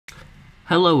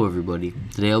Hello everybody,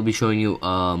 today I'll be showing you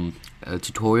a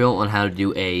tutorial on how to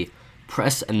do a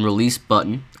press and release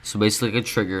button. So basically like a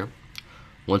trigger.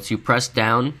 Once you press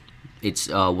down, it's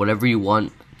whatever you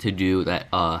want to do that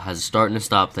has a start and a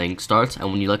stop thing starts,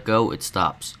 and when you let go it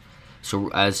stops. So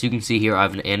as you can see here, I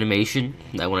have an animation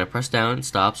that when I press down it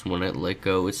stops, when I let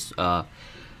go it's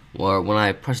or when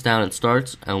I press down it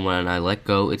starts, and when I let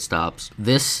go it stops.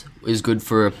 This is good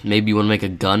for maybe you want to make a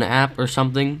gun app or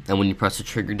something, and when you press the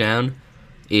trigger down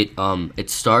it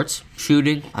starts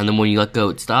shooting, and then when you let go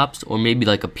it stops. Or maybe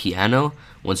like a piano,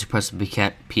 once you press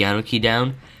the piano key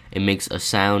down it makes a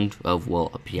sound of,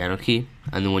 well, a piano key,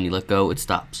 and then when you let go it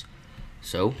stops.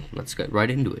 So let's get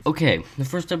right into it. Okay, the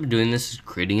first step of doing this is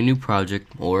creating a new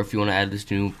project, or if you want to add this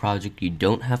to a new project you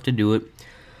don't have to do it,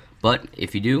 but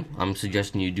if you do, I'm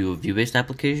suggesting you do a view-based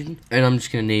application, and I'm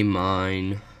just gonna name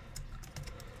mine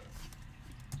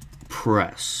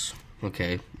Press.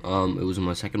 Okay, it was on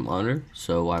my second monitor,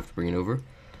 so I have to bring it over.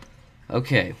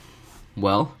 Okay,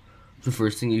 well, the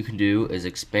first thing you can do is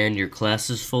expand your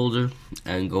classes folder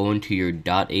and go into your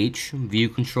 .h view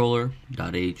controller,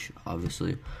 .h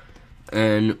obviously,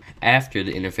 and after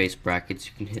the interface brackets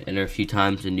you can hit enter a few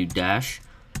times and do dash,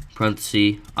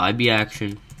 parenthesis, IB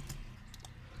action,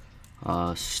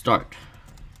 start,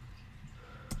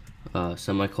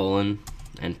 semicolon,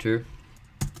 enter,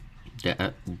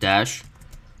 dash,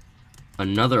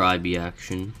 another IB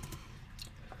action,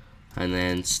 and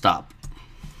then stop.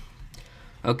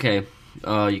 Okay,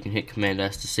 you can hit Command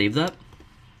S to save that,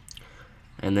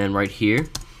 and then right here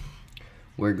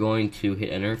we're going to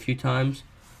hit enter a few times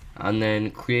and then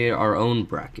create our own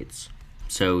brackets.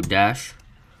 So dash,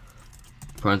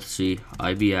 parenthesis,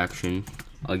 IB action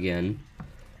again,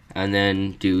 and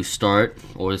then do start,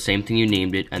 or the same thing you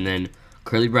named it, and then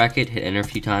curly bracket, hit enter a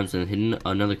few times, and hit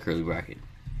another curly bracket.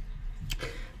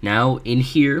 Now in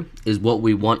here is what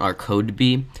we want our code to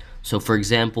be. So for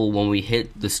example, when we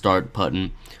hit the start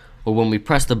button, or when we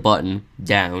press the button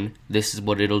down, this is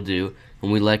what it'll do.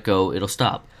 When we let go, it'll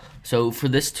stop. So for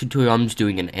this tutorial I'm just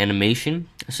doing an animation,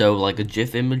 so like a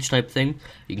GIF image type thing.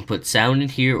 You can put sound in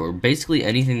here, or basically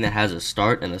anything that has a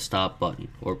start and a stop button,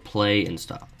 or play and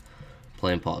stop,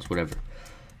 play and pause, whatever.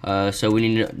 So we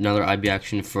need another IB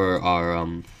action for our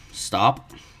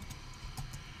stop,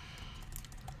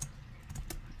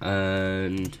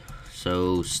 and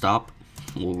so stop,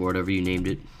 or whatever you named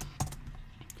it.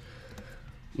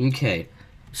 Okay,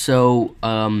 so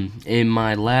in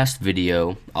my last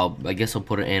video, I guess I'll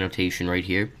put an annotation right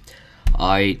here.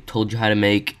 I told you how to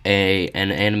make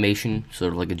an animation,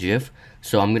 sort of like a GIF.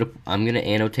 So I'm gonna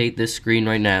annotate this screen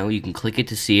right now. You can click it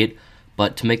to see it.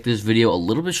 But to make this video a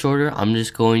little bit shorter, I'm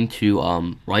just going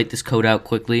to write this code out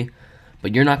quickly.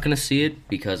 But you're not going to see it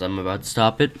because I'm about to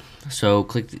stop it. So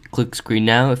click screen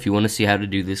now if you want to see how to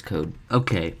do this code.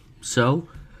 Okay, so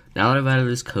now that I've added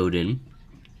this code in,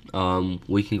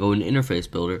 we can go into Interface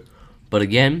Builder. But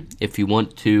again, if you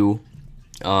want to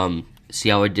see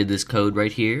how I did this code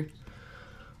right here,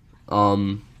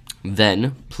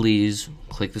 then please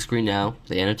click the screen now,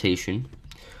 the annotation.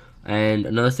 And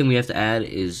another thing we have to add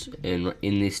is in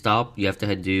the stop, you have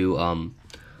to do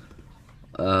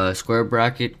square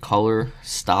bracket, color,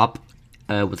 stop,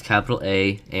 with capital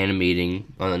A,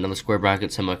 animating, another square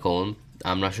bracket, semicolon.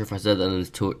 I'm not sure if I said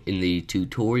that in the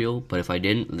tutorial, but if I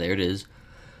didn't, there it is.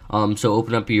 So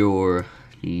open up your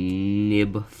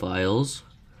nib files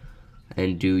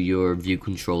and do your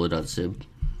viewcontroller.zip.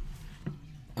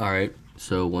 Alright,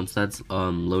 so once that's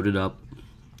loaded up,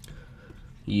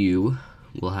 you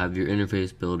will have your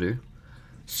interface builder.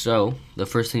 So the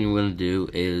first thing we're going to do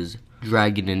is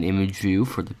drag in an image view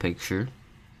for the picture,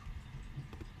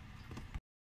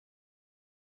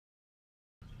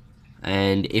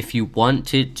 and if you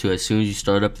want it to, as soon as you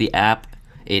start up the app,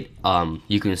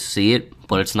 you can see it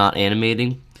but it's not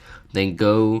animating, then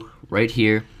go right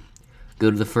here,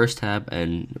 go to the first tab,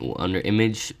 and under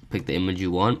image pick the image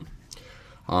you want.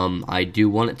 I do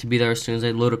want it to be there as soon as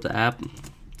I load up the app.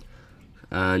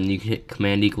 And you can hit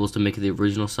Command equals to make it the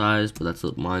original size,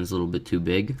 but mine's a little bit too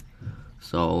big,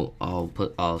 so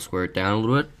I'll square it down a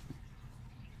little bit.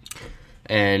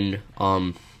 And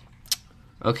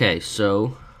okay,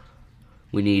 so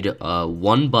we need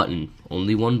one button,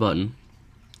 only one button.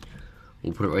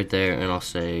 We'll put it right there, and I'll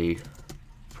say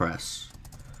press,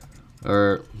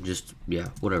 or just, yeah,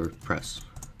 whatever, press.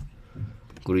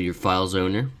 Go to your files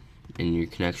owner in your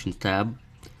connections tab.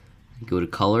 Go to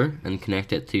color and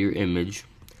connect it to your image,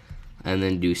 and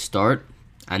then do start,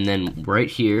 and then right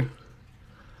here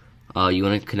you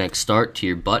want to connect start to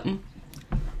your button,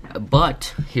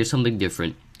 but here's something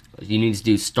different. You need to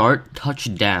do start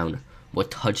touchdown.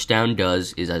 What touchdown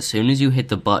does is as soon as you hit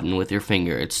the button with your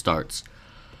finger it starts.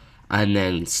 and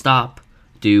then stop,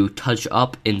 do touch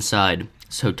up inside.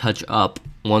 So touch up,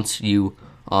 once you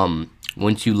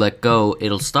let go,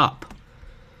 it'll stop.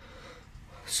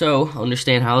 So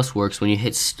understand how this works. When you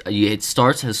hit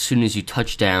starts as soon as you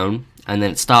touch down, and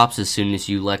then it stops as soon as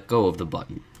you let go of the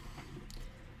button.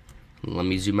 Let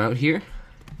me zoom out here.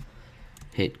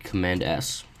 Hit Command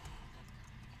S,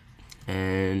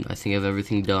 and I think I have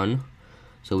everything done.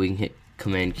 So we can hit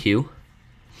Command Q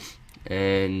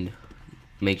and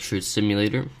make sure it's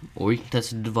simulator, or you can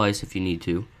test the device if you need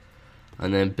to,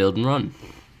 and then build and run.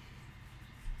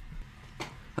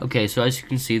 Okay, so as you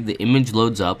can see, the image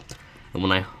loads up, and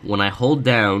when I hold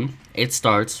down, it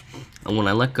starts, and when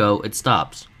I let go, it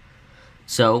stops.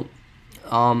 So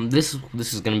this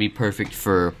is gonna be perfect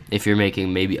for if you're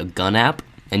making maybe a gun app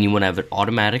and you want to have it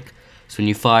automatic. So when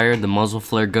you fire, the muzzle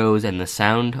flare goes and the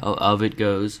sound of it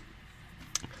goes.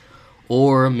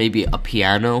 Or maybe a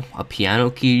piano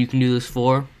key you can do this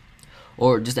for,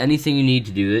 or just anything you need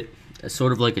to do it. It's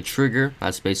sort of like a trigger.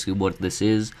 That's basically what this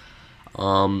is.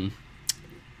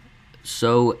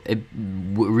 So it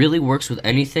really works with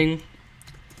anything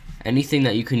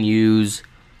that you can use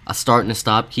a start and a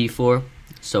stop key for.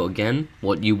 So again,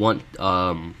 what you want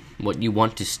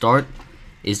to start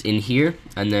is in here,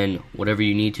 and then whatever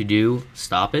you need to do,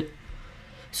 stop it.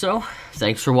 So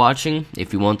thanks for watching.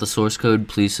 If you want the source code,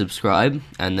 please subscribe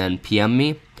and then PM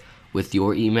me with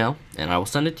your email and I will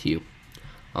send it to you.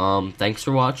 Thanks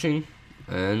for watching,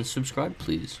 and subscribe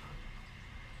please.